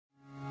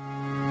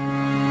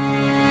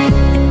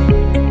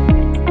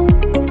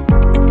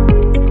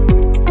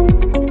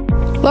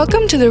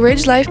Welcome to the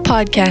Ridge Life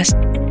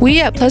Podcast.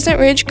 We at Pleasant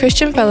Ridge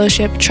Christian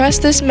Fellowship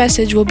trust this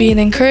message will be an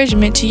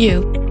encouragement to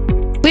you.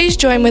 Please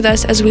join with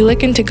us as we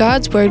look into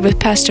God's Word with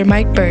Pastor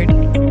Mike Bird.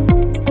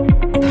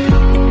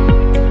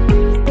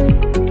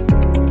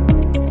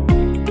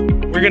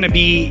 We're going to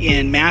be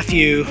in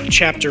Matthew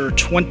chapter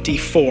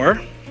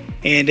 24.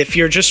 And if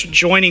you're just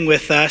joining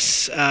with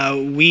us,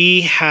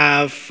 we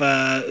have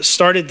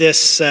started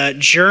this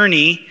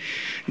journey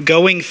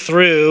going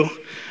through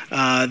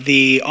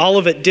the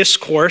Olivet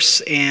Discourse.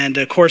 And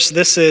of course,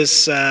 this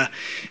is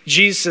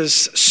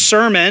Jesus'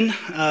 sermon,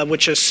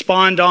 which is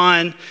spawned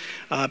on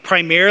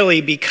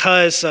primarily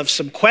because of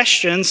some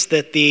questions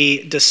that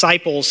the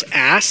disciples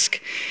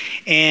ask.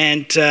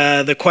 And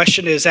the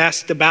question is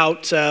asked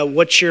about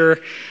what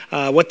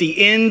the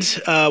end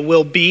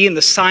will be and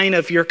the sign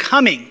of your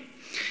coming.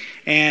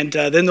 And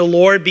then the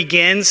Lord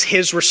begins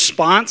his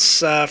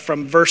response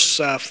from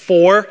verse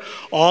 4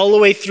 all the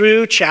way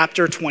through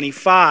chapter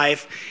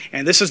 25.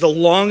 And this is the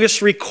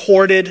longest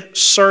recorded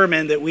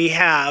sermon that we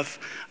have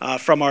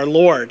from our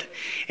Lord.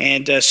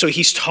 And so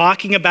he's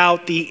talking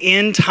about the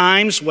end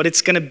times, what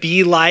it's going to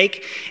be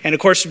like. And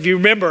of course, if you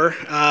remember,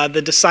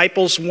 the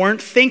disciples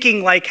weren't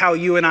thinking like how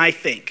you and I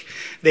think.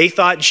 They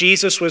thought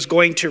Jesus was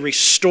going to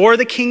restore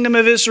the kingdom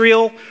of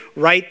Israel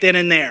right then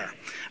and there.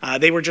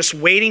 They were just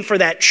waiting for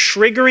that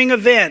triggering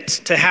event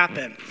to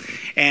happen.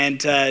 And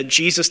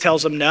Jesus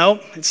tells them,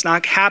 no, it's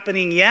not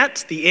happening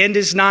yet. The end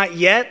is not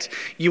yet.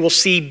 You will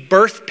see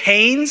birth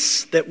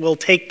pains that will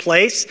take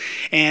place.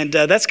 And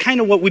that's kind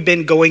of what we've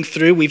been going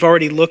through. We've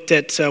already looked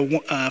at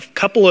a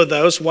couple of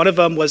those. One of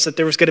them was that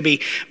there was going to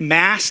be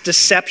mass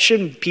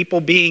deception,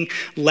 people being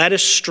led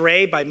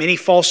astray by many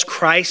false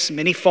Christs,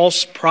 many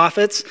false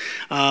prophets,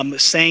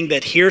 saying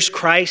that here's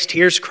Christ,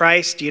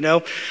 you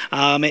know.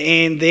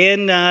 And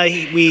then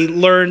we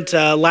learned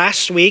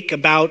last week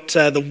about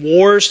the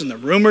wars and the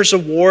rumors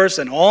of wars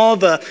and all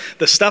the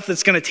stuff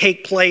that's going to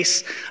take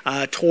place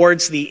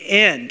towards the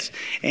end.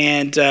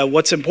 And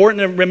what's important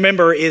to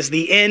remember is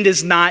the end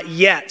is not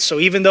yet. So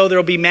even though there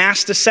will be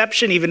mass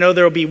deception, even though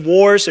there will be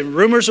wars and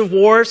rumors of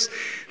wars,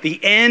 the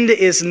end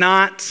is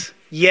not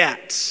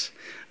yet.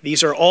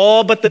 These are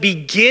all but the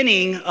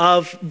beginning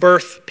of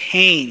birth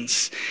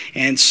pains.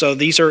 And so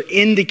these are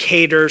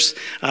indicators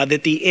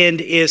that the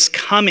end is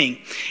coming.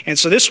 And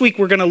so this week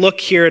we're going to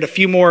look here at a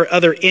few more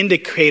other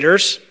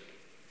indicators.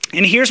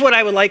 And here's what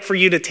I would like for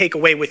you to take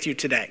away with you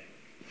today.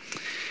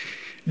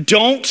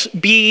 Don't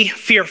be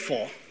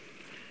fearful.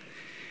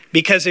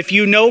 Because if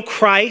you know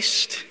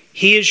Christ,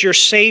 he is your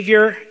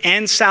Savior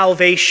and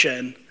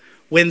salvation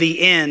when the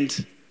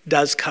end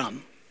does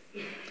come.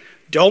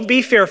 Don't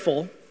be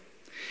fearful.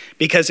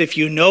 Because if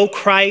you know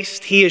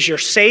Christ, he is your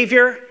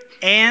Savior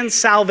and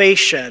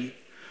salvation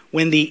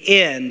when the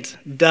end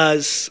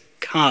does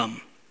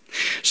come.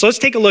 So let's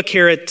take a look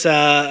here at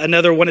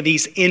another one of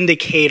these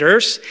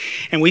indicators.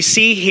 And we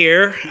see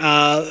here,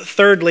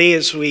 thirdly,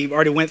 as we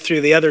already went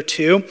through the other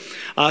two,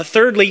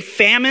 thirdly,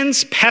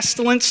 famines,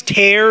 pestilence,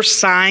 tears,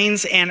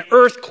 signs, and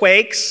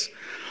earthquakes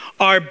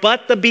are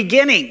but the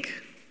beginning.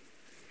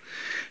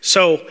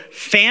 So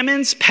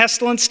famines,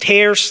 pestilence,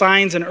 tears,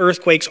 signs, and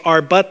earthquakes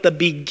are but the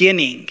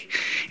beginning.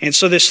 And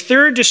so this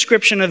third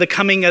description of the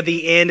coming of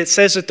the end, it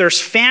says that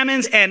there's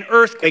famines and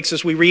earthquakes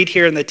as we read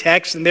here in the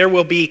text. And there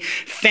will be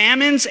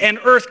famines and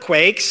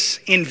earthquakes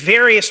in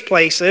various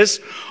places.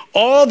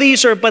 All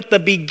these are but the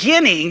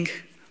beginning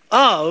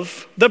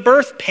of the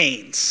birth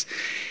pains.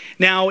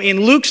 Now, in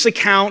Luke's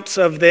account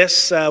of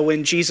this,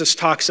 when Jesus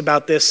talks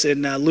about this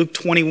in Luke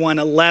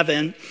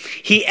 21:11,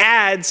 he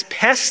adds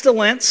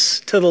pestilence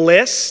to the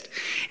list,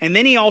 and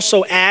then he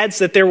also adds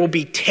that there will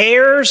be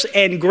tears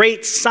and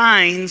great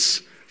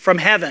signs from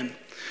heaven.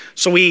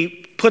 So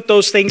we put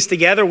those things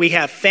together. We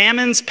have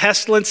famines,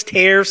 pestilence,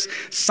 tears,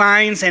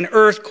 signs, and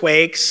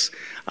earthquakes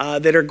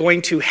that are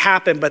going to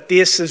happen, but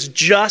this is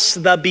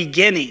just the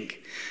beginning.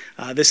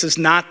 This is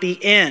not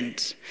the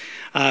end.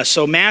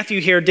 So Matthew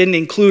here didn't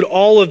include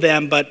all of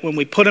them, but when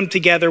we put them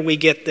together, we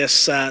get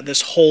this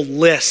whole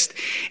list.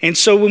 And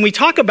so when we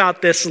talk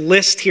about this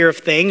list here of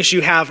things,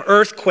 you have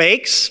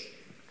earthquakes,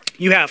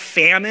 you have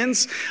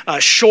famines,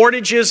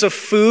 shortages of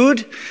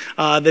food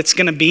that's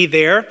going to be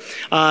there.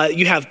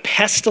 You have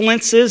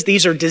pestilences.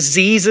 These are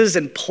diseases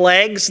and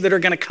plagues that are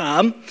going to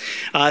come.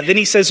 Then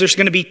he says there's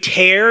going to be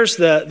tears.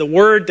 The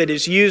word that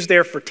is used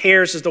there for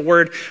tears is the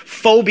word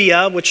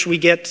phobia, which we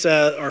get,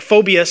 or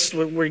phobias,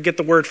 we get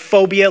the word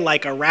phobia,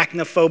 like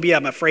arachnophobia.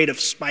 I'm afraid of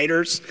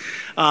spiders.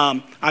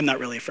 I'm not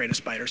really afraid of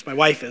spiders. My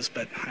wife is,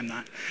 but I'm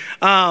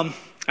not.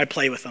 I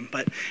play with them.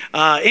 But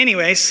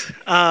anyways,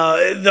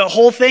 the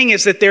whole thing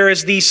is that there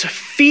is these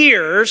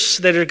fears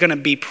that are going to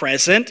be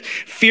present,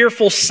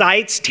 fearful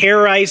sights,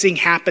 terrorizing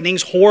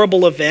happenings,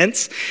 horrible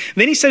events.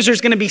 Then he says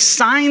there's going to be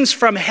signs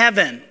from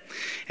heaven.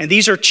 And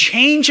these are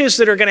changes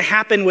that are going to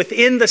happen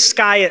within the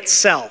sky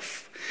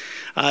itself.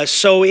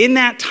 So in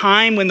that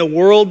time when the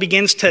world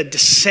begins to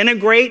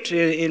disintegrate,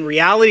 in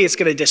reality it's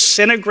going to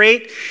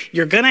disintegrate,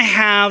 you're going to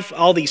have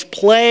all these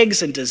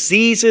plagues and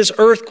diseases,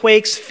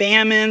 earthquakes,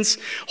 famines,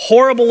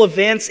 horrible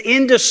events,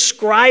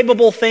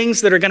 indescribable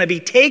things that are going to be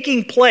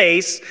taking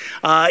place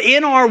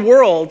in our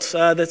world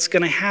that's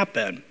going to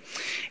happen.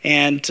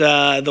 And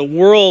the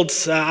world,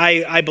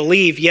 I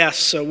believe,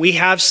 yes, we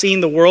have seen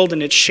the world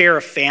in its share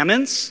of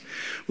famines.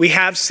 We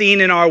have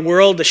seen in our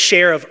world a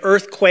share of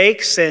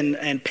earthquakes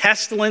and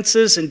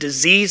pestilences and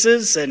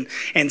diseases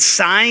and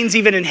signs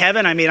even in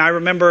heaven. I mean, I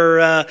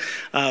remember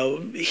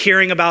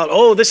hearing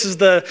about, this is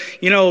the,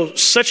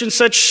 such and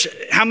such,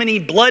 how many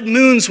blood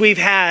moons we've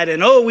had.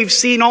 And, we've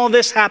seen all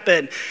this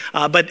happen.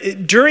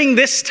 But during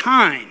this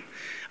time,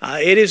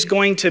 it is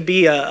going to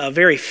be a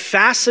very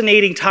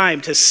fascinating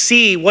time to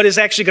see what is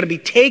actually going to be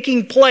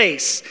taking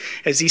place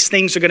as these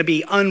things are going to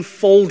be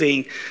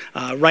unfolding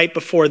right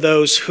before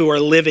those who are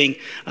living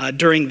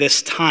during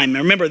this time. Now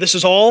remember, this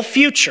is all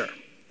future.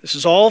 This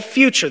is all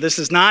future. This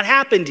has not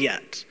happened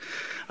yet.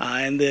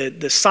 And the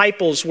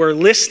disciples were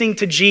listening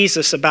to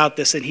Jesus about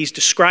this, and he's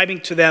describing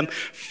to them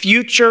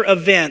future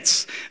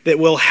events that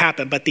will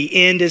happen, but the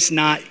end is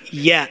not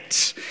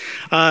yet.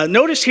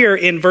 Notice here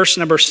in verse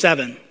number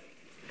 7.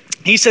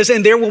 He says,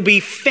 and there will be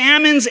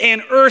famines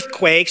and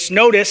earthquakes,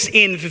 notice,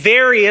 in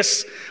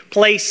various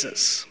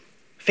places.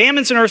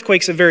 Famines and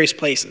earthquakes in various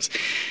places.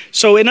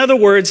 So in other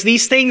words,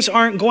 these things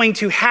aren't going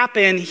to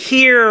happen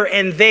here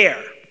and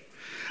there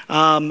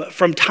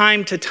from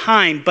time to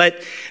time,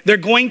 but they're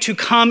going to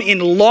come in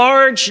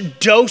large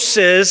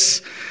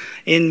doses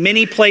in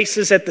many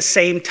places at the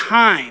same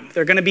time.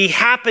 They're going to be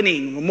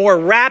happening more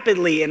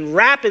rapidly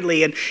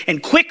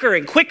and quicker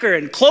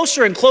and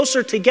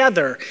closer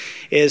together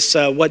is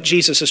what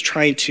Jesus is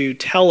trying to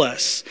tell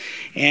us.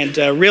 And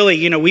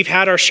really, we've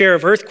had our share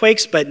of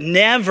earthquakes, but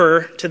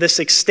never to this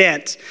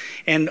extent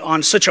and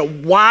on such a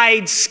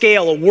wide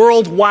scale, a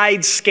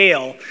worldwide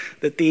scale,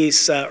 that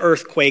these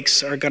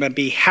earthquakes are going to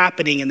be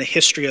happening in the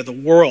history of the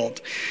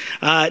world.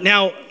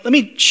 Now, let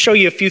me show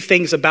you a few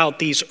things about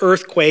these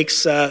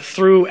earthquakes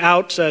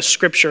throughout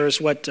Scripture,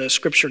 is what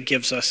Scripture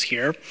gives us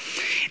here.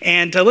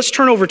 And let's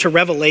turn over to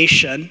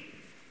Revelation,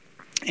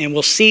 and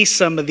we'll see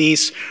some of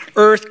these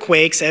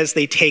earthquakes as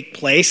they take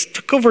place.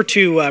 Look over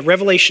to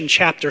Revelation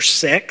chapter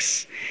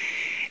 6,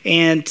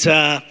 and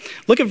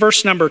look at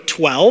verse number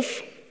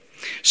 12.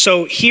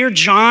 So here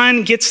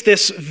John gets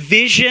this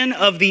vision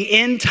of the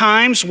end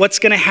times, what's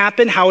going to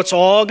happen, how it's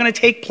all going to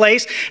take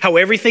place, how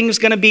everything is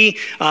going to be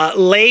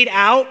laid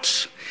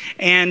out.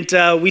 And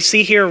we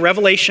see here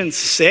Revelation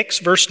 6,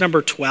 verse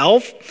number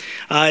 12.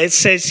 It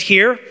says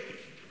here,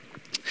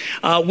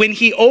 when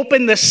he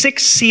opened the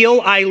sixth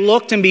seal, I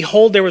looked, and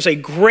behold, there was a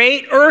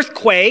great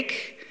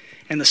earthquake,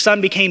 and the sun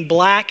became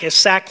black as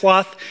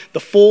sackcloth. The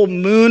full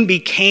moon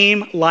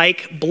became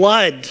like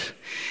blood.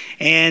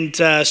 And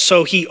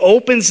so he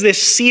opens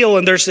this seal,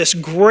 and there's this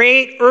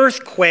great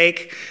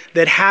earthquake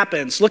that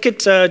happens. Look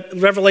at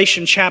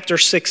Revelation chapter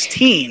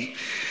 16.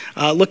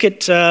 Look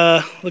at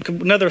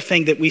another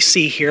thing that we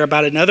see here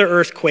about another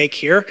earthquake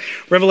here.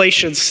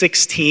 Revelation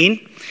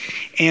 16,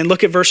 and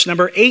look at verse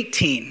number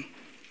 18.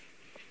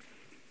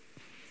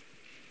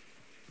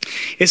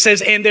 It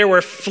says, and there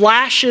were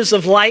flashes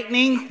of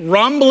lightning,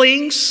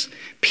 rumblings,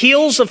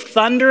 peals of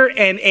thunder,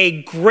 and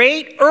a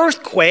great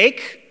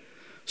earthquake,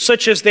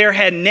 such as there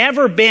had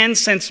never been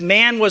since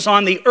man was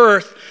on the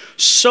earth.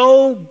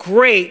 So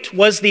great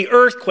was the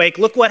earthquake.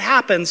 Look what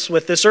happens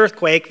with this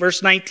earthquake.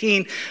 Verse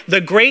 19,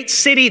 the great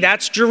city,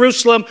 that's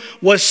Jerusalem,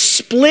 was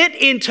split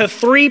into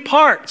 3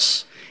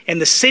 parts. And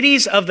the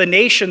cities of the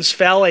nations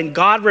fell, and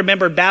God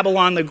remembered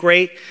Babylon the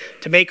Great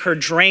to make her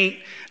drain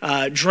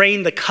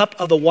the cup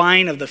of the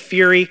wine of the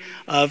fury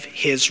of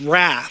his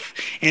wrath.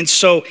 And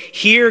so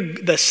here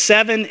the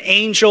 7th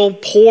angel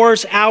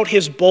pours out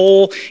his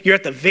bowl. You're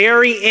at the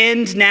very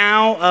end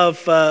now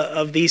of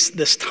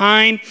this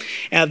time,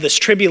 this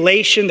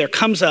tribulation. There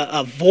comes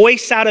a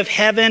voice out of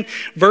heaven.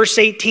 Verse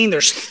 18,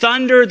 there's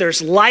thunder,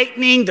 there's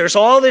lightning, there's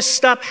all this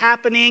stuff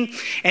happening.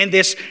 And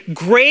this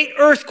great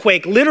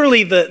earthquake,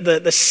 literally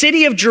the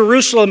city of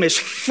Jerusalem is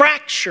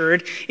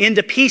fractured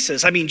into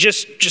pieces. I mean,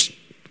 just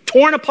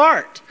torn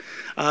apart.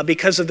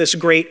 Because of this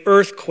great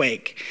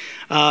earthquake.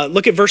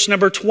 Look at verse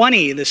number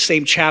 20, this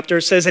same chapter.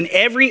 It says, and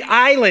every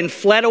island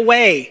fled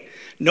away.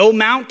 No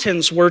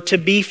mountains were to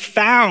be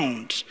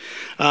found.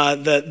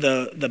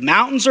 The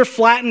mountains are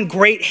flattened.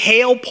 Great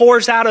hail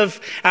pours out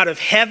of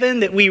heaven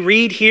that we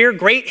read here.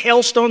 Great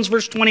hailstones,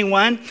 verse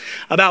 21,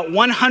 about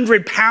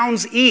 100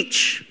 pounds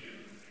each.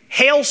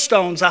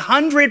 Hailstones,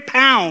 100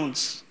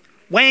 pounds.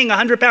 Weighing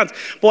 100 pounds.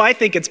 Boy, I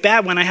think it's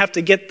bad when I have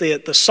to get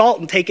the salt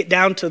and take it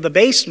down to the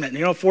basement,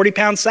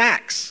 40-pound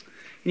sacks.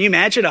 Can you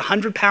imagine a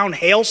 100-pound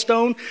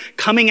hailstone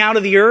coming out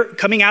of the earth,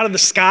 coming out of the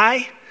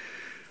sky?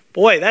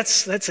 Boy,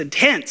 that's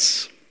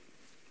intense.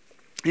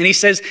 And he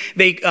says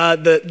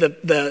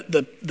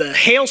the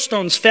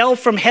hailstones fell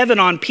from heaven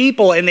on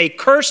people, and they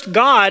cursed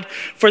God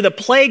for the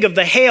plague of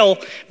the hail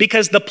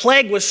because the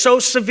plague was so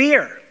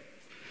severe.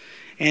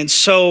 And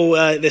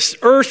so this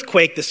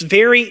earthquake, this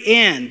very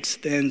end,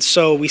 and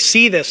so we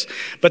see this.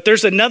 But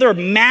there's another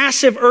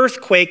massive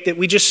earthquake that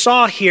we just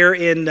saw here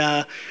in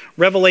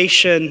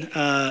Revelation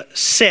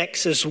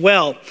 6 as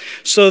well.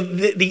 So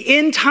the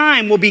end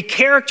time will be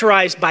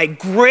characterized by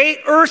great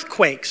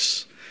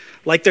earthquakes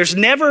like there's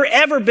never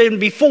ever been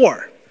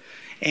before.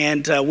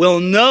 And we'll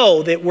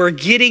know that we're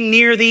getting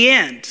near the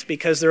end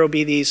because there will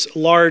be these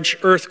large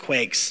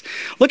earthquakes.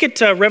 Look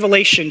at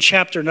Revelation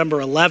chapter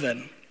number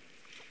 11.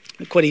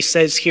 Look what he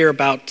says here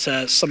about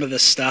some of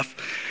this stuff.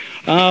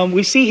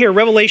 We see here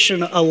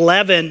Revelation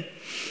 11,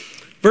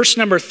 verse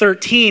number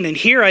 13. And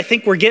here I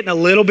think we're getting a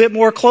little bit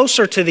more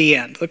closer to the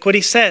end. Look what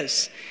he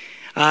says.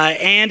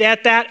 And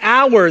at that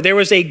hour there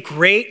was a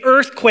great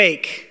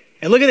earthquake.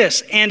 And look at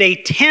this. And a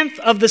tenth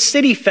of the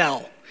city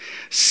fell.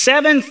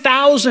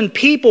 7,000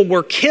 people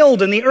were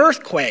killed in the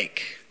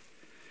earthquake,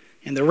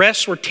 and the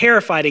rest were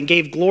terrified and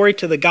gave glory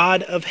to the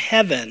God of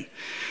heaven.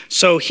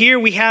 So here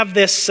we have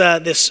this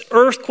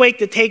earthquake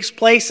that takes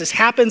place. This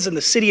happens in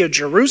the city of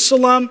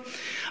Jerusalem.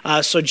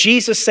 So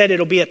Jesus said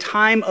it'll be a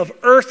time of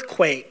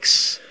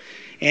earthquakes.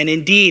 And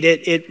indeed,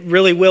 it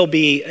really will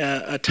be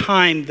a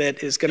time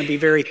that is going to be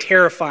very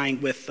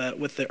terrifying with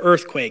the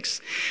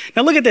earthquakes.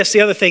 Now look at this,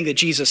 the other thing that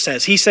Jesus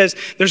says. He says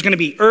there's going to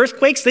be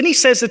earthquakes. Then he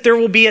says that there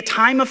will be a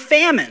time of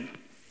famine.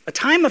 A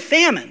time of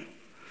famine.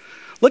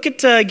 Look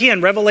at,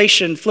 again,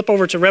 Revelation. Flip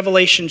over to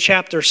Revelation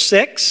chapter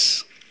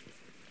 6.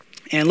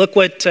 And look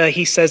what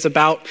he says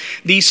about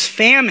these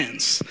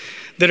famines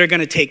that are going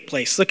to take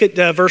place. Look at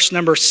verse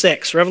number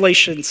 6.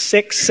 Revelation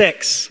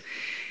 6:6.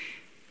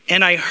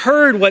 And I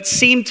heard what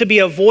seemed to be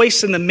a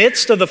voice in the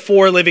midst of the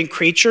four living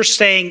creatures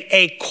saying,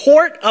 a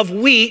quart of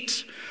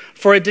wheat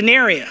for a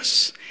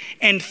denarius,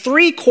 and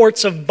 3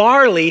 quarts of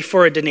barley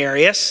for a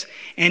denarius,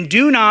 and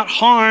do not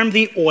harm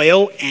the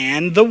oil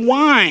and the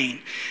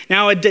wine.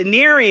 Now a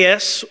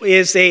denarius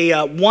is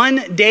a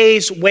 1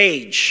 day's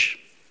wage.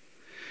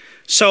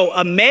 So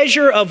a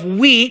measure of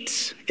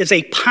wheat is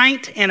a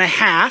pint and a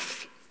half.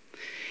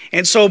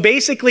 And so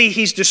basically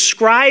he's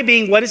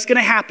describing what is going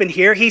to happen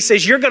here. He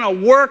says you're going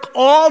to work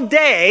all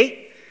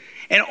day,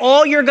 and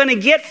all you're going to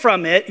get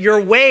from it, your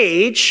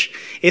wage,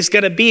 is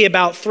going to be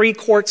about 3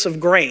 quarts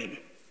of grain.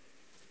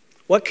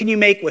 What can you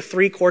make with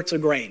 3 quarts of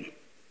grain?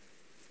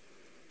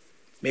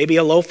 Maybe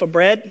a loaf of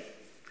bread?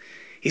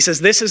 He says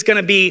this is going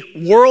to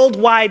be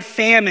worldwide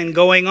famine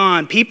going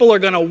on. People are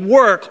going to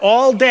work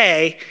all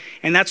day,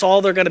 and that's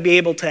all they're going to be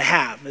able to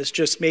have. It's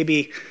just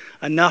maybe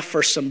enough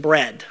for some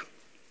bread.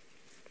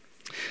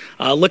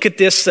 Look at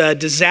this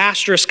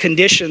disastrous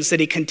conditions that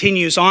he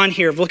continues on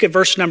here. Look at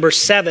verse number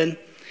 7.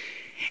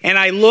 And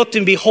I looked,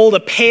 and behold, a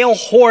pale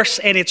horse,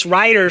 and its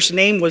rider's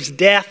name was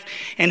Death,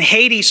 and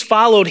Hades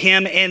followed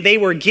him, and they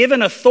were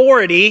given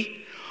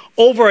authority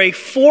over a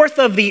fourth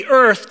of the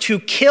earth to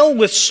kill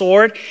with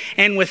sword,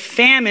 and with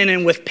famine,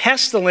 and with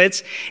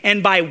pestilence,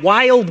 and by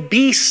wild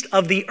beast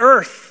of the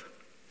earth.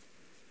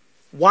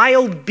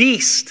 Wild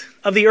beast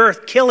of the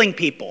earth killing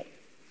people.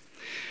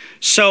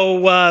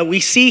 So we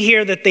see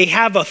here that they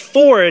have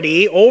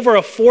authority over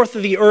a fourth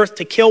of the earth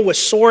to kill with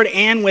sword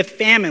and with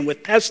famine,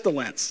 with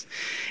pestilence.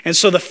 And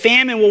so the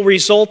famine will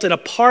result in a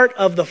part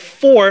of the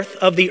fourth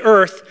of the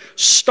earth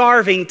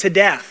starving to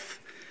death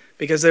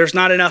because there's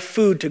not enough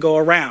food to go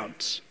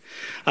around.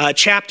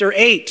 Chapter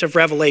 8 of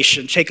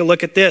Revelation, take a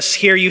look at this.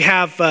 Here you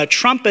have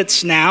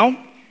trumpets now.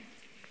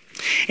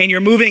 And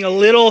you're moving a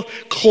little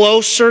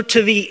closer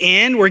to the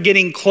end. We're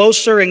getting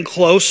closer and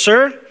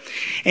closer.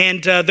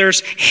 And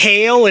there's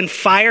hail and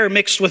fire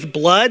mixed with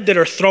blood that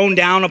are thrown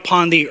down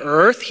upon the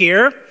earth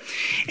here.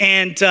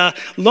 And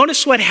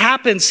notice what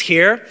happens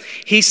here.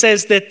 He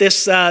says that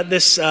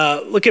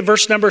look at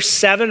verse number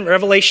 7,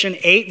 Revelation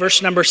 8,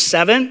 verse number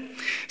 7.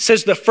 It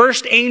says, the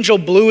first angel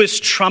blew his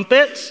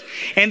trumpet,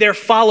 and there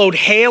followed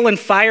hail and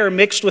fire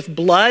mixed with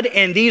blood,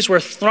 and these were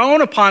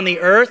thrown upon the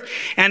earth,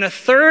 and a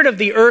third of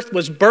the earth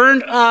was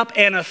burned up,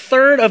 and a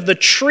third of the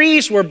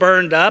trees were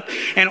burned up,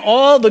 and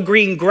all the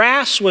green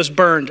grass was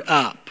burned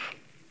up.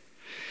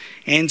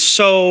 And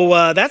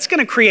so that's going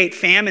to create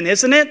famine,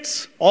 isn't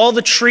it? All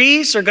the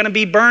trees are going to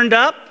be burned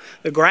up.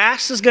 The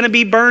grass is going to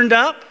be burned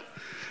up.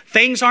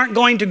 Things aren't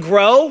going to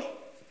grow.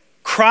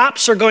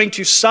 Crops are going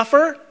to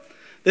suffer.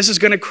 This is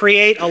going to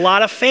create a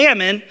lot of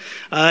famine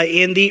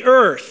in the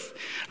earth.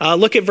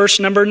 Look at verse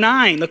number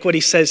 9. Look what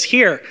he says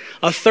here.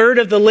 A third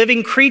of the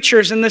living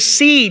creatures in the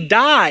sea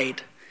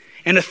died,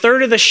 and a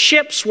third of the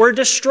ships were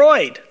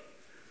destroyed.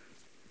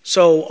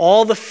 So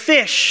all the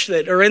fish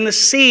that are in the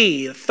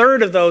sea, a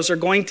third of those are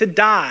going to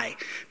die.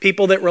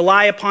 People that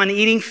rely upon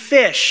eating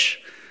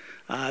fish,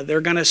 they're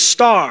going to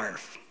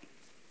starve.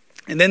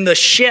 And then the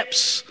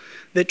ships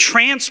that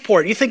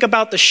transport, you think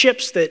about the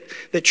ships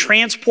that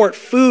transport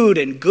food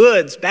and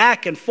goods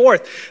back and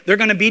forth, they're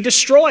going to be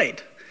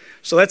destroyed.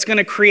 So that's going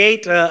to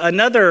create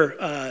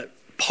another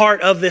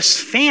part of this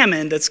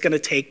famine that's going to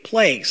take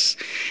place.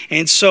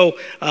 And so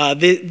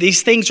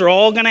these things are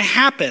all going to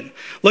happen.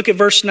 Look at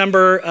verse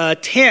number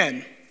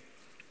 10.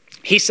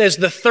 He says,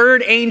 the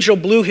third angel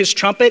blew his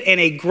trumpet,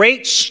 and a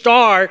great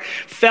star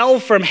fell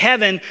from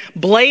heaven,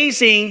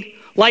 blazing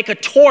like a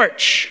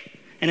torch,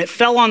 and it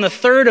fell on the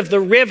third of the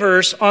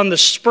rivers, on the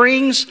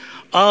springs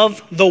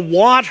of the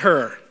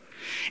water.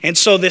 And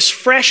so this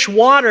fresh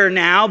water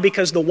now,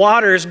 because the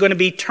water is going to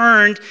be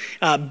turned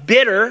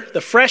bitter,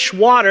 the fresh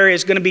water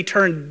is going to be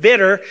turned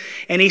bitter,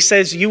 and he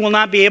says, you will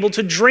not be able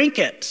to drink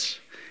it.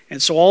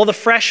 And so all the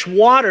fresh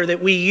water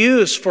that we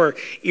use for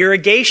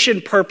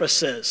irrigation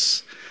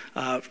purposes,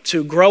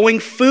 to growing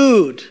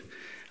food,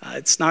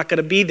 it's not going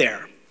to be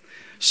there.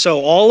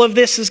 So all of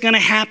this is going to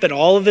happen,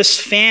 all of this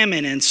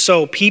famine, and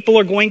so people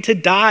are going to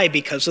die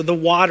because of the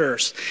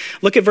waters.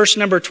 Look at verse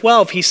number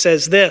 12. He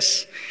says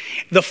this,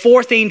 the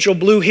fourth angel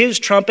blew his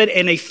trumpet,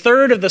 and a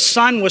third of the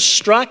sun was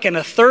struck, and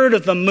a third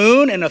of the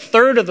moon, and a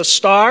third of the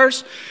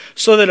stars,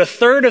 so that a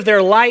third of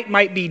their light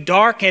might be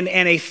darkened,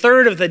 and a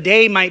third of the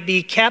day might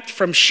be kept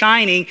from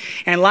shining,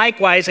 and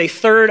likewise a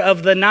third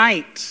of the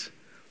night.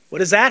 What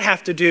does that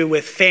have to do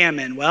with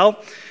famine?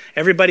 Well,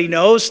 everybody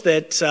knows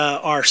that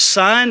our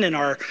sun and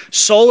our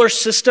solar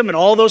system and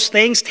all those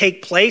things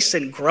take place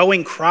in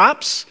growing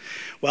crops.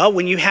 Well,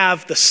 when you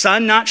have the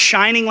sun not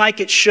shining like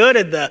it should,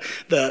 and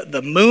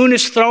the moon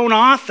is thrown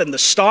off and the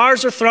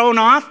stars are thrown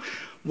off,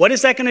 what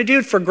is that going to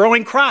do for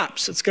growing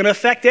crops? It's going to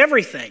affect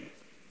everything.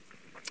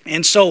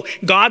 And so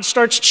God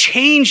starts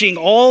changing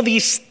all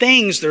these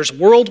things. There's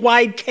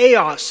worldwide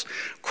chaos.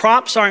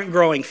 Crops aren't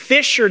growing.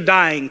 Fish are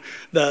dying.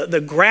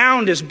 The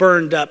ground is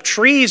burned up.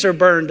 Trees are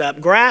burned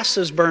up. Grass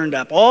is burned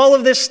up. All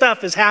of this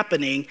stuff is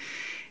happening.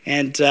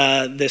 And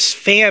this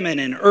famine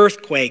and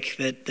earthquake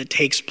that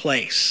takes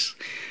place.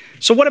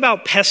 So what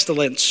about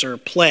pestilence or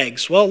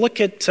plagues? Well,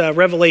 look at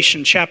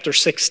Revelation chapter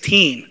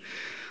 16.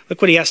 Look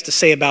what he has to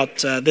say about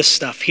this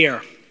stuff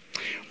here.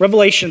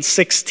 Revelation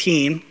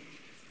 16.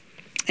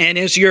 And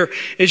as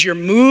you're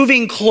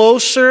moving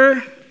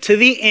closer to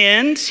the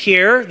end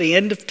here, the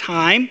end of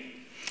time,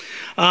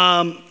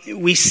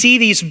 we see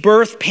these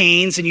birth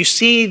pains, and you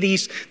see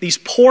these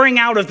pouring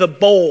out of the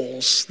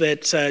bowls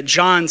that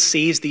John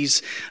sees.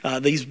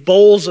 These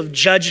bowls of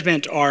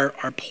judgment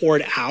are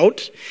poured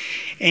out.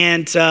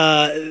 And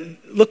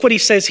look what he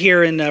says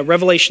here in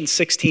Revelation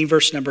 16,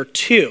 verse number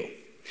 2.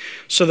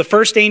 So the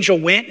first angel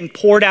went and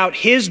poured out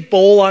his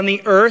bowl on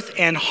the earth,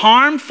 and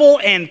harmful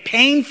and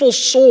painful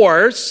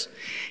sores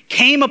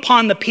came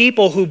upon the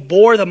people who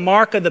bore the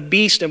mark of the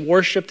beast and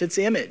worshipped its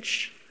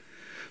image.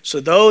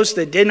 So those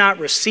that did not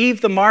receive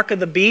the mark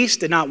of the beast,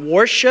 did not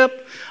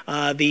worship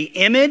the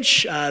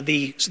image,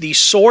 these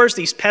sores,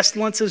 these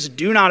pestilences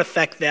do not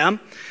affect them.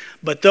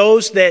 But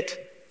those that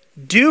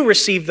do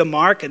receive the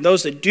mark and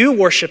those that do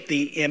worship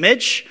the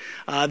image,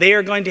 they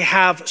are going to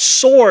have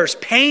sores,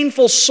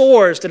 painful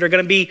sores that are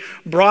going to be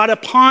brought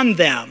upon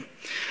them.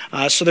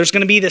 So there's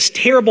going to be this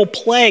terrible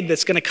plague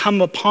that's going to come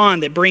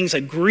upon that brings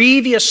a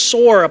grievous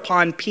sore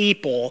upon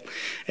people.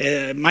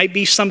 It might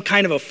be some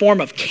kind of a form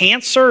of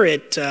cancer.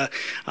 It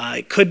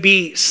could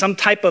be some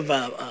type of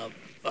a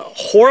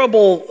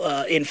horrible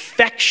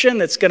infection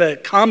that's going to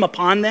come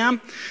upon them.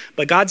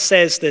 But God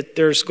says that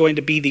there's going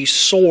to be these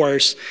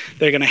sores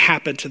that are going to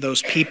happen to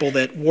those people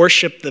that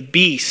worship the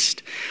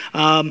beast.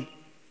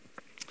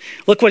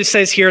 Look what it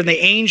says here. The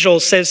angel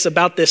says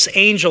about this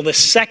angel, the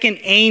second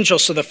angel.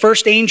 So the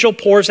first angel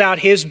pours out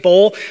his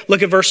bowl.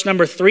 Look at verse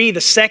number 3.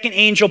 The second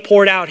angel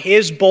poured out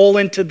his bowl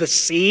into the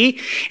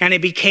sea, and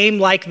it became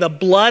like the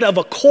blood of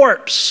a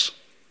corpse.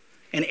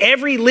 And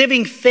every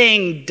living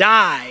thing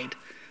died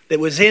that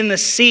was in the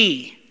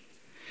sea.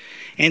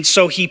 And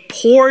so he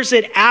pours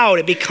it out.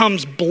 It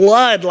becomes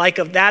blood like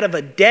of that of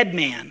a dead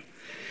man.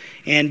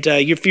 And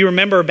if you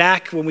remember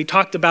back when we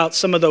talked about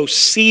some of those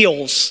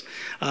seals,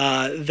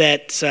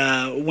 that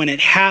when it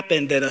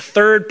happened, that a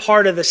third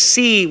part of the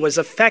sea was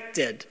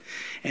affected.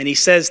 And he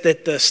says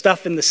that the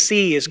stuff in the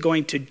sea is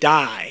going to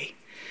die.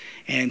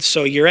 And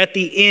so you're at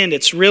the end.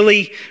 It's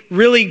really,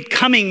 really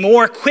coming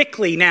more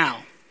quickly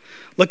now.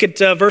 Look at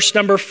verse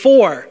number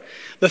 4.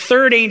 The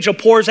third angel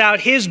pours out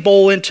his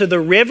bowl into the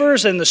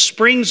rivers and the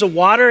springs of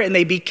water, and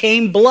they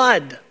became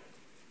blood.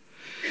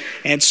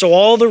 And so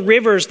all the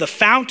rivers, the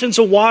fountains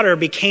of water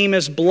became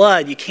as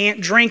blood. You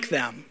can't drink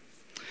them.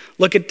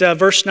 Look at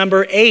verse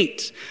number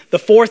 8. The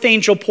fourth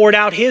angel poured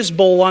out his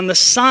bowl on the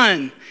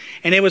sun,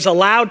 and it was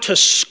allowed to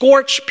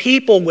scorch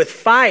people with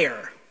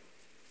fire.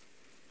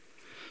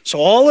 So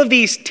all of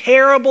these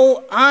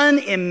terrible,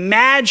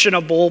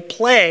 unimaginable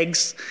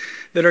plagues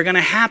that are going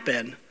to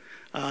happen,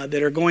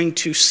 that are going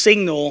to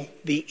signal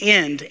the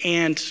end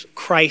and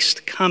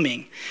Christ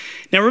coming.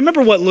 Now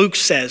remember what Luke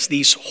says,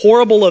 these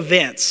horrible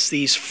events,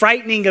 these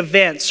frightening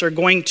events are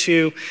going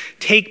to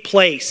take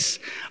place.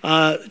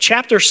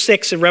 Chapter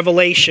 6 in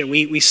Revelation,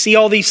 we see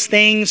all these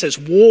things as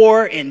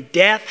war and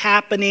death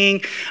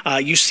happening.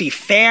 You see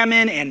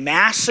famine and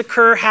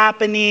massacre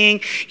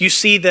happening. You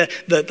see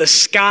the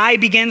sky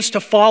begins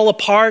to fall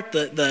apart.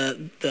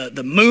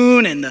 The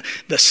moon and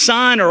the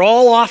sun are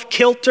all off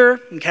kilter.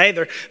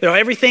 Okay,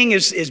 everything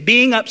is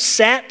being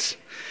upset.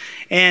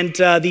 And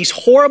these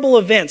horrible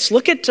events.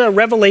 Look at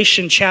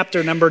Revelation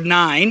chapter number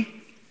 9.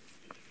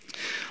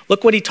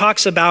 Look what he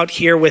talks about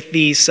here with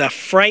these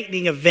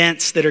frightening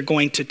events that are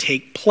going to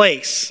take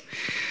place.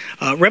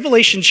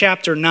 Revelation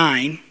chapter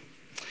 9,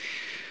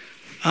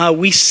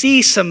 we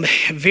see some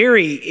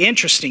very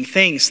interesting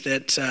things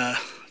that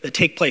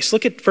take place.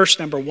 Look at verse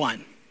number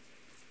 1.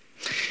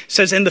 It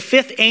says, "And the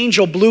fifth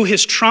angel blew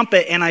his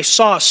trumpet, and I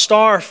saw a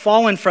star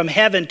fallen from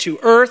heaven to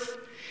earth,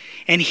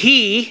 and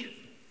he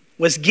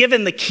was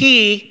given the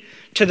key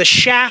to the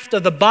shaft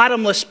of the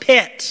bottomless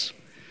pit.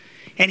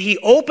 And he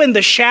opened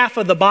the shaft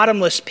of the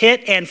bottomless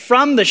pit, and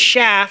from the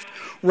shaft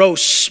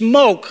rose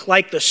smoke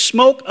like the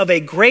smoke of a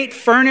great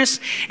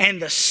furnace,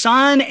 and the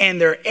sun and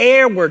their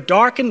air were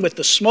darkened with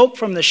the smoke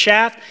from the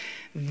shaft.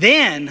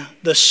 Then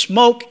the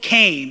smoke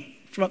came,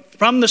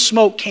 from the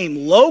smoke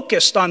came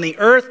locusts on the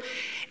earth,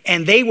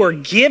 and they were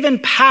given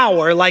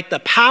power like the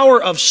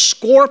power of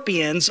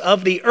scorpions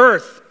of the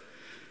earth.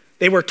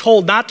 They were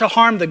told not to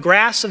harm the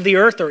grass of the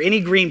earth or any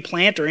green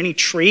plant or any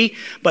tree,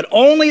 but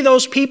only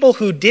those people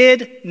who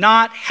did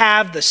not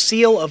have the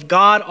seal of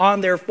God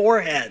on their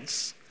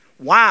foreheads."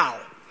 Wow.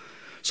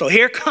 So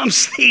here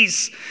comes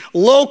these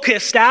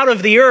locusts out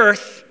of the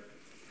earth,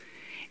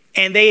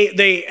 and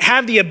they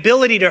have the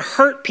ability to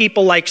hurt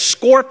people like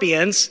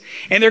scorpions,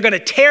 and they're going to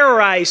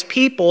terrorize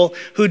people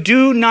who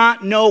do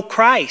not know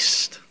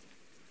Christ.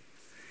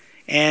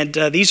 And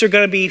these are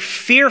going to be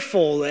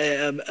fearful,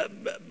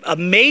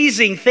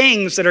 amazing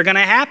things that are going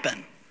to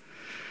happen.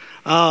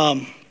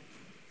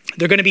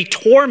 They're going to be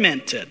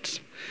tormented.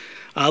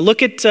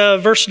 Look at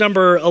verse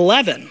number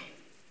 11. Look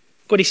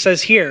what he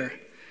says here.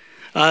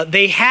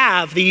 They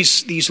have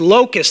these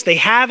locusts. They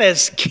have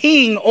as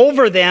king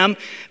over them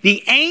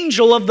the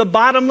angel of the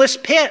bottomless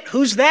pit.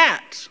 Who's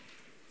that?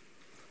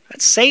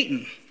 That's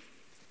Satan.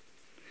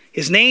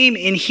 His name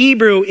in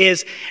Hebrew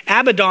is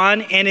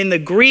Abaddon, and in the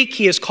Greek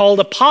he is called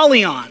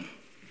Apollyon.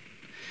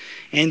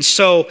 And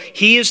so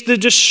he is the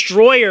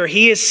destroyer.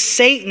 He is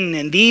Satan,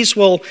 and these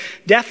will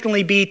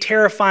definitely be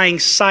terrifying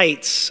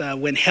sights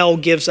when hell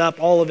gives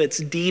up all of its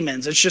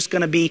demons. It's just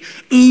going to be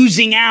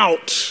oozing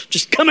out,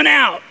 just coming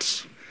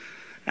out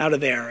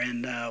of there.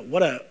 And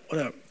what a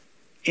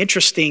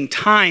interesting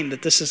time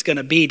that this is going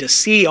to be to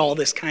see all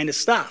this kind of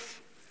stuff.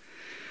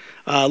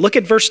 Look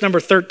at verse number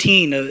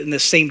 13 in the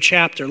same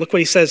chapter. Look what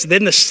he says.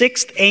 "Then the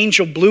sixth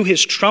angel blew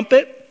his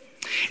trumpet,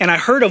 and I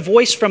heard a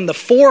voice from the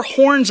four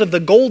horns of the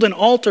golden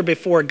altar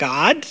before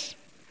God."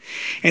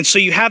 And so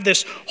you have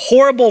this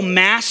horrible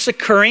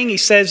massacring. He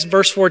says,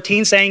 verse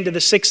 14, saying to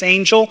the sixth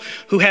angel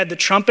who had the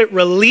trumpet,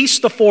 "Release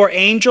the four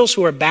angels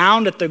who are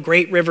bound at the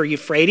great river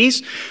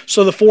Euphrates."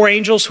 So the four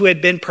angels who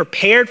had been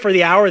prepared for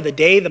the hour, the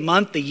day, the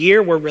month, the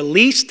year were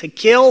released to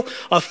kill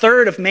a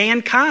third of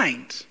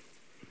mankind.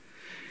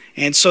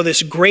 And so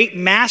this great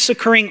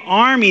massacring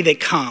army that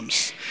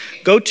comes.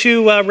 Go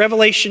to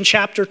Revelation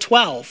chapter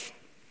 12.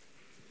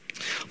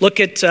 Look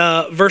at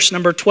verse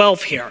number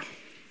 12 here.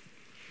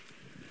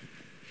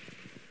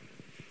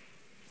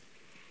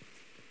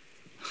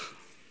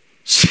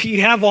 So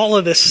you have all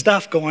of this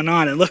stuff going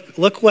on, and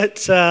look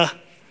what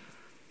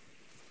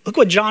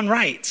John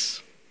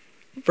writes.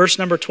 Verse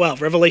number 12,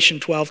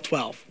 Revelation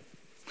 12:12.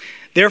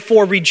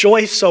 "Therefore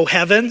rejoice, O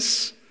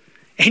heavens,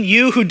 and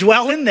you who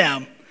dwell in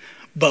them.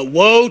 But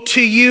woe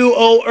to you,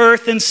 O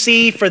earth and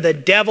sea, for the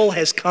devil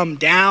has come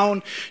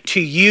down to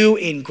you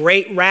in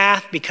great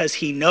wrath, because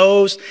he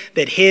knows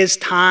that his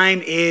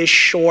time is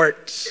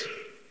short."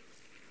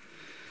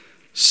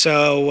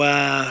 So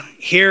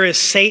here is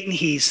Satan.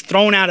 He's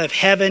thrown out of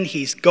heaven.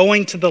 He's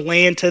going to the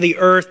land, to the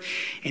earth,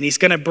 and he's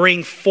going to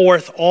bring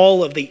forth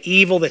all of the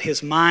evil that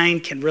his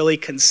mind can really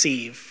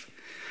conceive.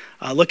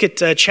 Look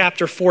at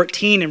chapter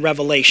 14 in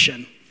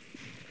Revelation.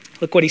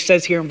 Look what he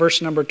says here in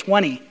verse number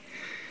 20.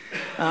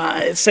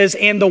 It says,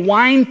 "And the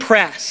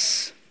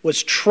winepress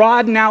was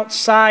trodden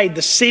outside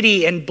the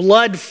city, and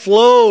blood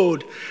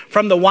flowed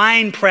from the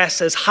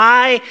winepress as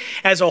high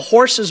as a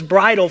horse's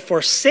bridle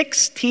for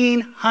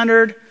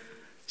 1,600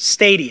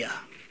 stadia."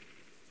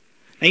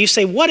 Now you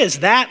say, what does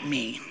that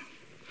mean?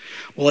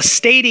 Well, a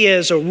stadia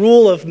is a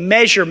rule of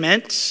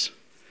measurements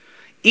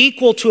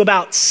equal to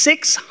about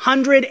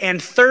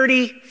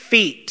 630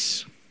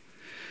 feet.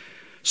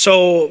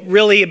 So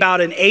really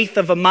about an eighth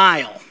of a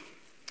mile.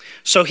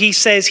 So he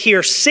says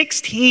here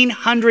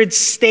 1,600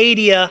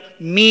 stadia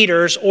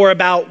meters, or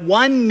about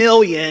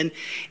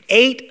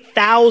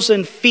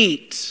 1,008,000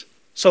 feet.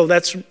 So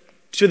that's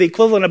to the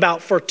equivalent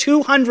about for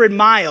 200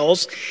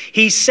 miles.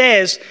 He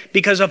says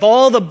because of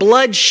all the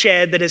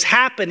bloodshed that is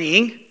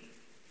happening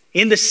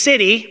in the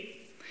city,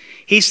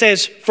 he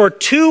says for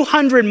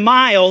 200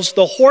 miles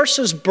the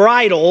horses'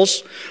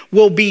 bridles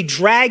will be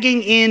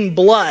dragging in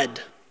blood.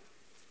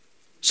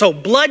 So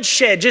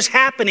bloodshed just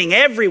happening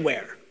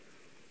everywhere.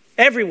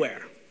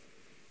 Everywhere.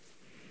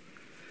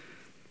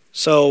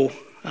 So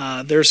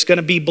there's going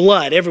to be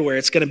blood everywhere.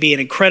 It's going to be an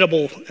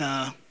incredible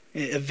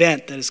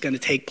event that is going to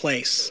take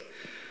place.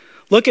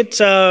 Look at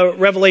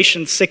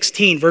Revelation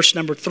 16, verse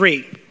number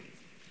 3.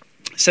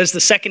 It says, "The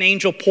second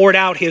angel poured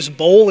out his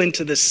bowl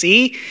into the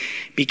sea,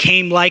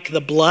 became like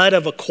the blood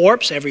of a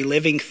corpse. Every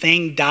living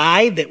thing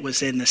died that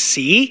was in the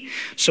sea."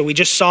 So we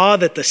just saw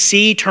that the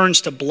sea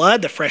turns to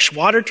blood, the fresh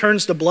water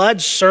turns to blood,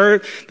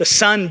 the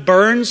sun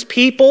burns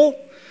people.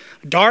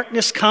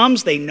 Darkness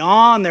comes, they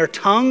gnaw on their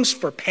tongues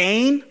for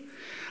pain.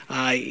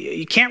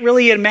 You can't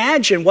really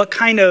imagine what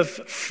kind of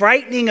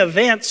frightening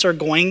events are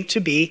going to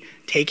be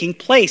taking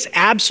place.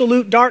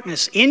 Absolute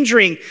darkness,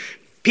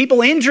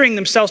 people injuring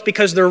themselves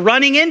because they're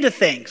running into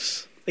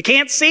things they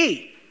can't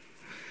see.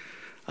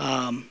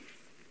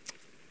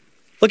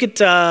 Look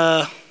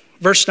at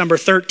verse number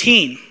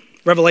 13,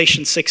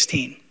 Revelation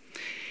 16.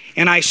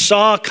 And I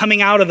saw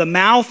coming out of the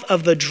mouth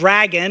of the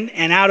dragon,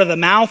 and out of the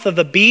mouth of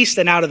the beast,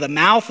 and out of the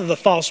mouth of the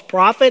false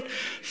prophet,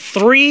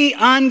 3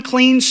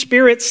 unclean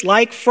spirits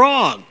like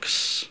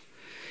frogs.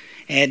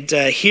 And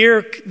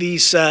here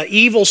these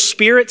evil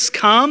spirits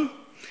come,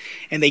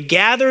 and they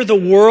gather the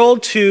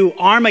world to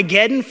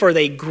Armageddon for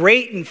the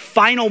great and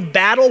final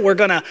battle. We're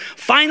going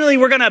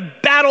to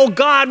battle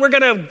God. We're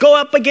going to go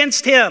up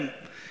against him.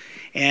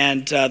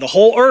 And the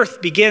whole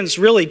earth begins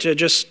really to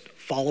just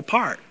fall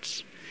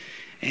apart.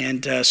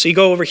 And so you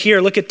go over here,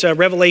 look at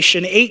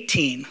Revelation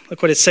 18.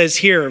 Look what it says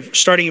here,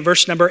 starting in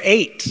verse number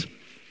 8.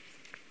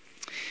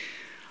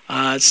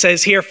 It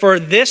says here, for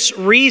this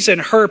reason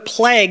her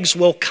plagues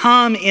will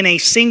come in a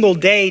single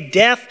day,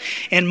 death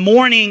and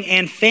mourning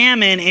and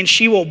famine, and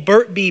she will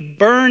be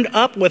burned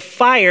up with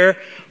fire,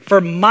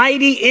 for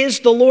mighty is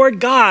the Lord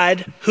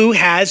God who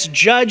has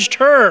judged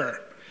her.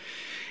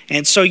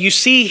 And so you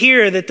see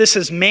here that this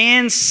is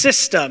man's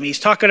system. He's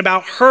talking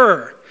about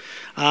her.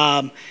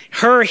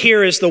 Her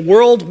here is the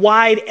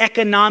worldwide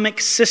economic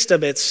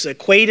system. It's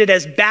equated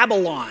as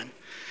Babylon.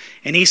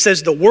 And he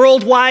says the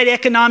worldwide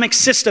economic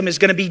system is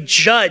going to be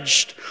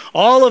judged.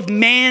 All of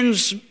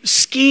man's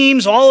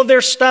schemes, all of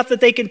their stuff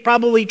that they can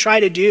probably try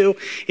to do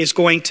is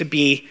going to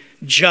be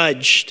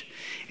judged.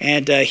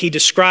 And he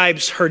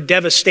describes her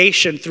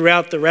devastation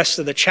throughout the rest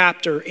of the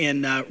chapter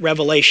in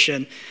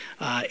Revelation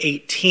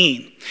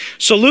 18.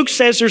 So Luke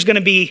says there's going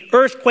to be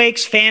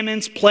earthquakes,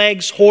 famines,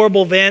 plagues,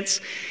 horrible events.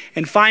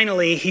 And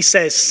finally, he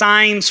says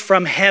signs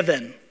from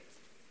heaven.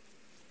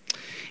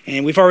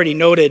 And we've already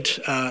noted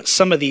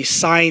some of these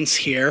signs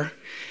here.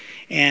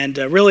 And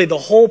really the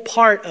whole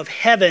part of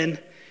heaven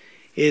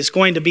is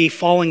going to be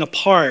falling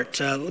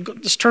apart.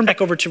 Let's turn back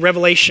over to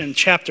Revelation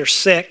chapter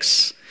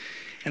 6.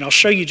 And I'll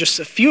show you just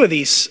a few of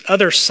these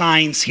other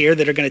signs here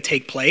that are going to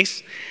take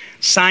place.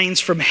 Signs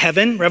from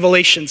heaven,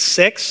 Revelation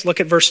 6. Look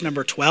at verse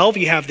number 12.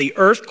 You have the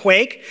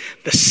earthquake.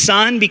 The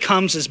sun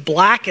becomes as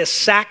black as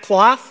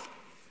sackcloth.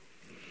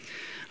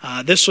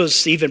 This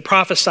was even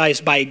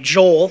prophesied by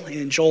Joel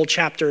in Joel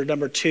chapter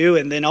number 2,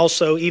 and then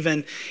also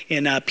even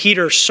in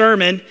Peter's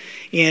sermon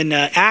in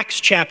Acts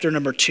chapter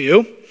number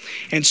 2.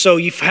 And so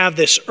you have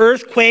this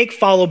earthquake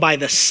followed by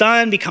the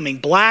sun becoming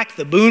black.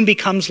 The moon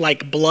becomes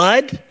like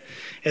blood,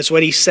 is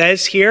what he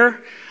says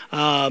here.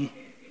 And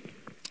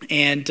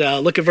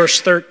look at verse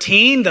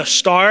 13. The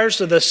stars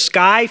of the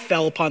sky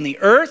fell upon the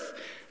earth.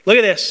 Look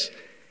at this.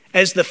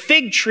 As the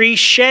fig tree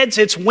sheds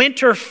its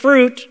winter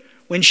fruit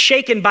when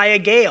shaken by a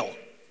gale.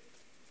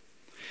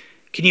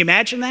 Can you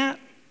imagine that?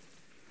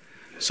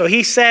 So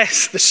he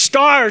says the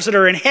stars that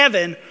are in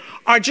heaven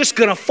are just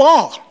going to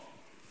fall.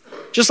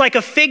 Just like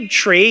a fig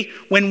tree,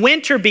 when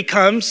winter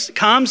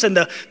comes and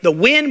the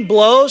wind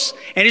blows,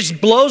 and it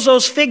just blows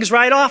those figs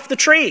right off the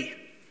tree.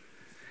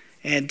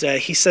 And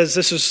he says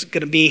this is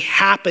going to be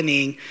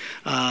happening,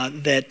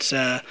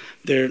 that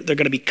they're going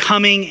to be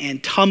coming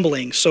and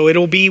tumbling. So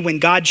it'll be when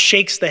God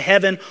shakes the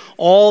heaven,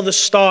 all the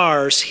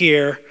stars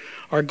here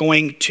are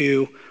going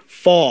to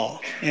fall.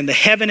 And the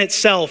heaven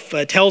itself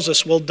tells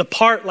us will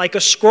depart like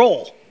a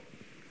scroll.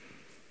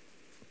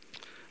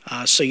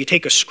 So you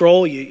take a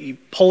scroll, you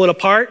pull it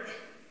apart,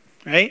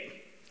 right?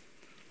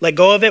 Let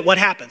go of it, what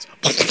happens?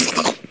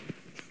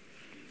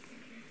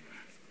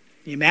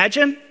 You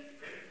imagine?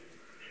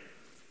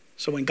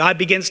 So when God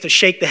begins to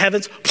shake the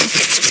heavens,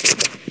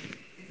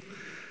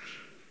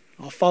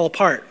 all fall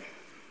apart.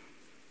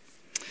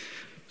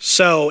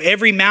 So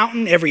every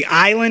mountain, every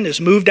island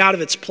is moved out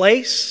of its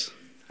place.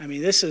 I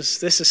mean, this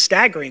is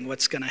staggering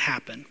what's going to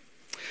happen.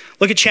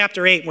 Look at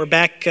chapter 8. We're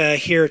back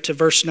here to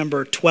verse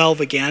number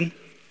 12 again.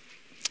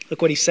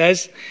 Look what he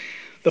says.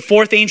 The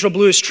fourth angel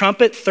blew his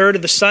trumpet. 1/3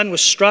 of the sun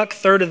was struck,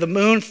 1/3 of the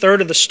moon,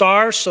 1/3 of the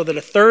stars, so that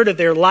 1/3 of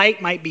their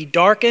light might be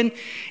darkened,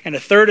 and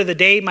 1/3 of the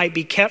day might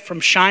be kept from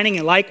shining,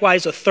 and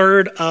likewise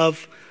 1/3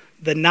 of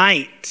the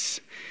night.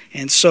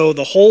 And so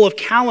the whole of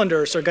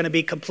calendars are going to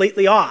be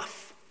completely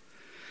off.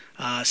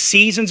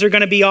 Seasons are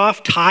going to be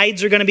off.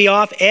 Tides are going to be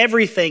off.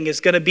 Everything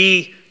is going to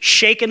be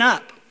shaken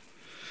up.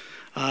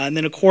 And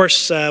then, of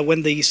course,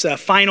 when these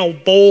final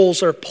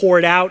bowls are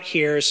poured out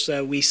here, as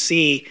we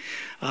see,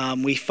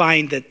 we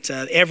find that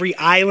every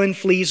island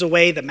flees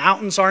away. The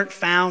mountains aren't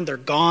found. They're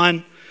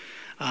gone.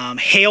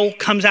 Hail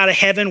comes out of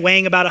heaven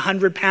weighing about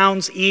 100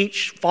 pounds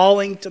each,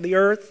 falling to the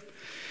earth.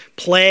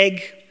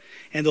 Plague.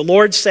 And the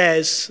Lord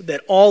says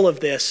that all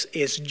of this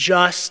is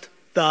just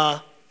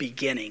the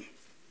beginning.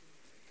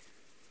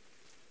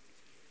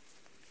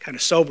 Kind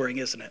of sobering,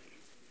 isn't it?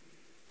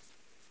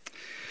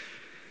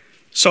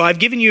 So I've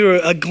given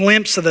you a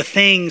glimpse of the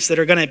things that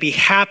are going to be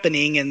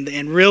happening,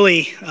 and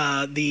really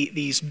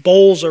these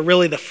bowls are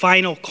really the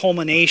final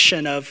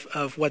culmination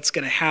of what's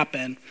going to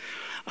happen.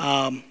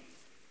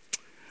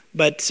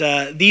 But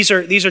these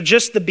are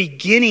just the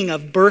beginning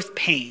of birth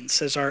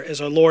pains, as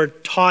our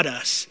Lord taught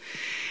us.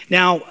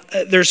 Now,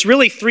 there's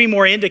really three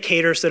more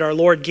indicators that our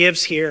Lord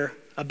gives here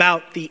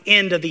about the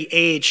end of the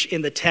age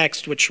in the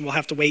text, which we'll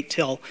have to wait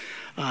till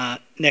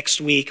next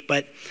week.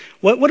 But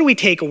what do we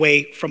take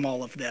away from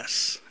all of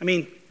this? I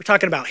mean, we're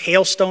talking about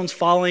hailstones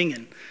falling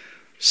and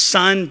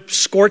sun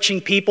scorching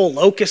people,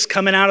 locusts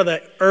coming out of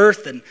the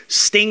earth and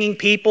stinging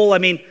people. I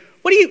mean,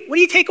 what do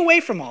you take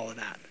away from all of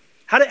that?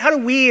 How do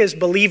we as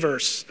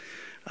believers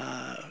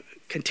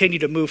continue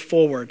to move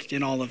forward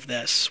in all of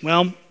this?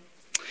 Well,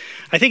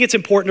 I think it's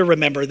important to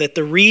remember that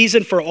the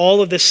reason for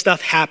all of this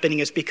stuff happening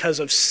is because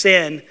of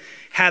sin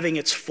having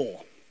its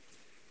full.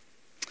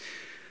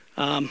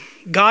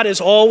 God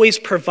has always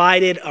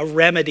provided a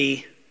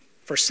remedy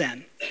for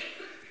sin.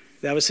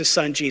 That was his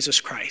son,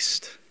 Jesus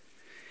Christ.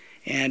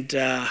 And,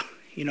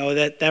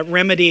 that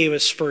remedy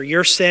was for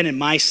your sin and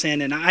my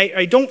sin. And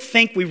I don't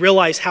think we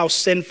realize how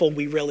sinful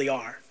we really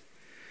are.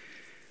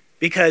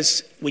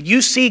 Because when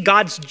you see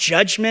God's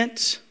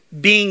judgment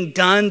being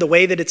done the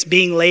way that it's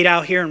being laid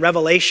out here in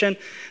Revelation,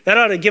 that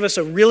ought to give us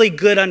a really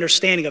good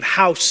understanding of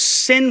how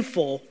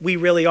sinful we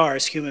really are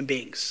as human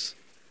beings.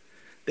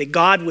 That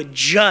God would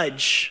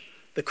judge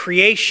the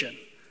creation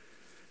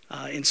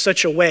in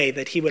such a way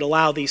that he would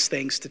allow these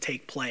things to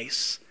take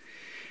place.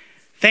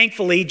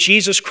 Thankfully,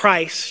 Jesus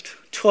Christ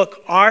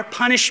took our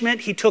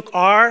punishment. He took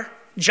our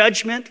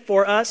judgment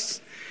for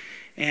us.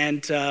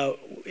 And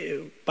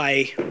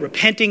by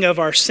repenting of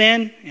our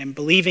sin and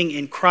believing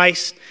in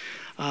Christ,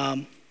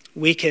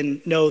 we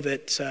can know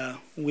that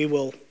we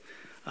will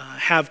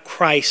have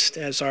Christ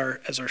as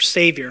our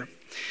Savior.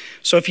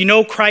 So if you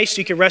know Christ,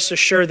 you can rest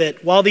assured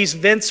that while these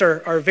events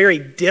are very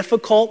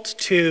difficult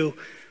to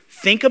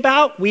think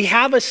about, we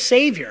have a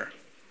Savior,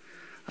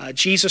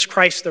 Jesus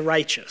Christ the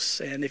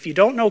righteous. And if you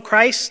don't know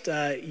Christ,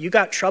 you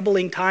got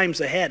troubling times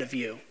ahead of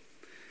you.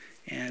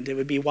 And it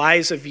would be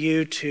wise of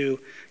you to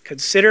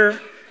consider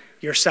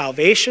your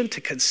salvation,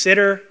 to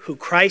consider who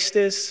Christ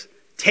is,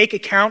 take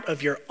account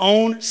of your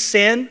own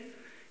sin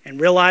and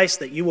realize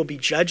that you will be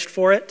judged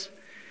for it,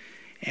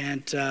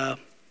 and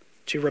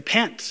to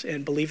repent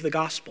and believe the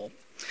gospel.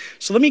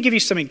 So let me give you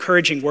some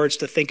encouraging words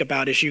to think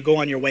about as you go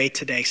on your way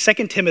today. 2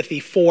 Timothy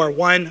 4,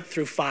 1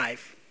 through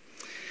 5.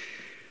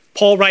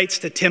 Paul writes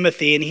to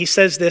Timothy, and he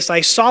says this: I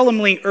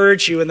solemnly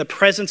urge you in the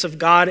presence of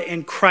God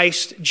and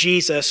Christ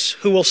Jesus,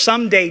 who will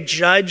someday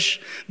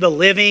judge the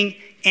living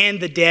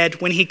and the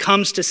dead when he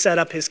comes to set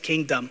up his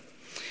kingdom.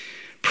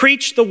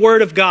 Preach the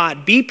word of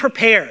God. Be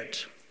prepared.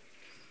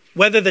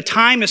 Whether the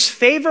time is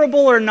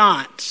favorable or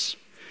not,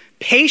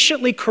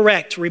 patiently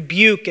correct,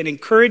 rebuke, and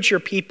encourage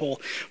your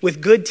people with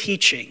good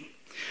teaching.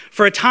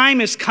 For a time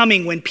is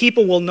coming when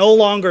people will no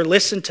longer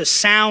listen to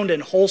sound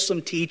and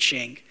wholesome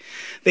teaching.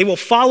 They will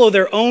follow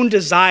their own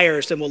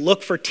desires and will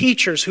look for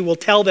teachers who will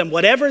tell them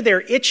whatever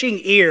their itching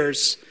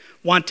ears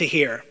want to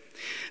hear.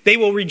 They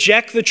will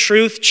reject the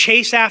truth,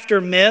 chase after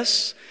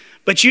myths,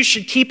 but you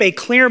should keep a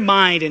clear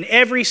mind in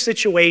every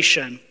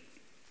situation.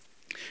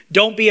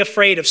 Don't be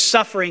afraid of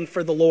suffering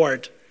for the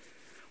Lord.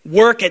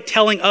 Work at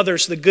telling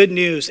others the good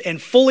news and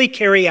fully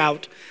carry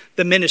out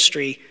the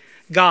ministry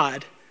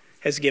God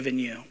has given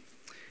you.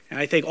 And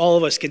I think all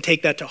of us can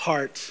take that to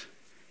heart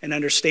and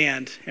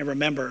understand and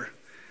remember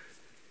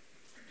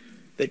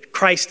that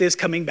Christ is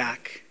coming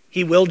back.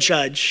 He will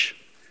judge,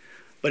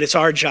 but it's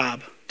our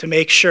job to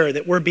make sure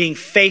that we're being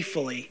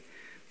faithfully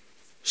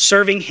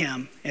serving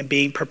him and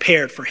being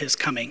prepared for his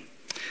coming.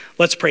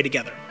 Let's pray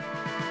together.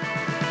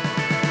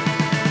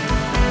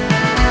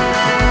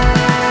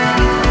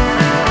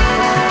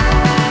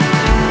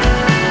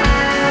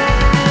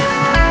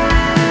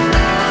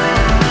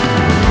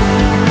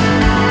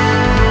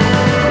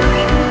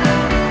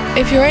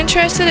 If you're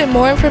interested in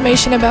more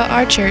information about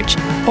our church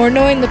or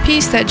knowing the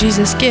peace that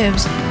Jesus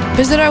gives,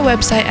 visit our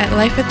website at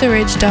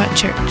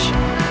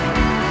lifeattheridge.church.